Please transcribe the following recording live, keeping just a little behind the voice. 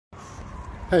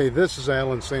Hey, this is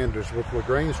Alan Sanders with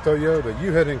LaGrange Toyota.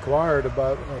 You had inquired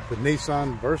about the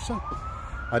Nissan Versa.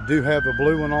 I do have a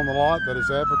blue one on the lot that is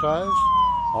advertised.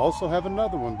 I also have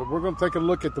another one, but we're going to take a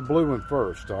look at the blue one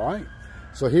first, all right?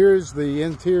 So here's the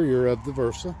interior of the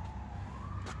Versa.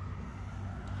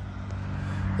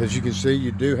 As you can see,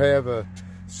 you do have a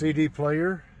CD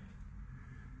player,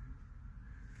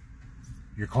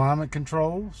 your climate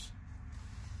controls,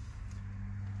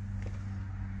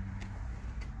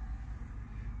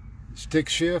 stick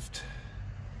shift,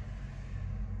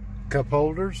 cup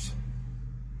holders,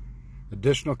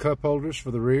 additional cup holders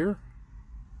for the rear.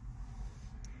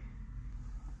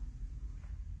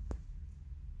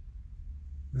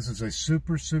 This is a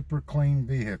super clean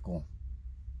vehicle.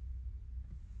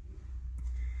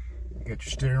 You got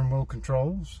your steering wheel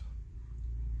controls.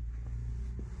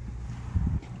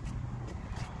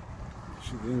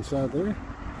 See the inside there.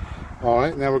 All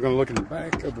right, now we're going to look in the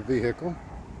back of the vehicle.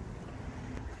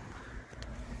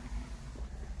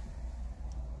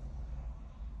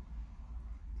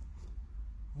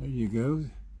 There you go.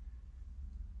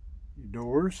 Your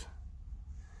doors,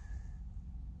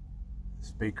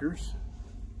 speakers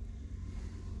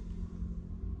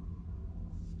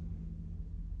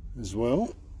as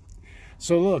well.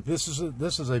 So look, this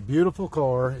is a beautiful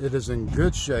car. It is in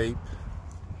good shape.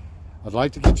 I'd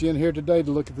like to get you in here today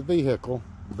to look at the vehicle.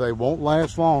 They won't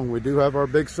last long. We do have our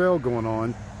big sale going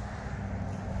on,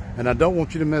 and I don't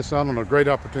want you to miss out on a great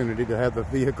opportunity to have the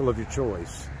vehicle of your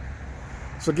choice.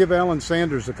 So give Alan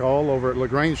Sanders a call over at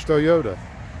LaGrange Toyota.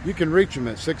 You can reach him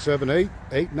at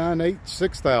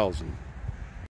 678-898-6000.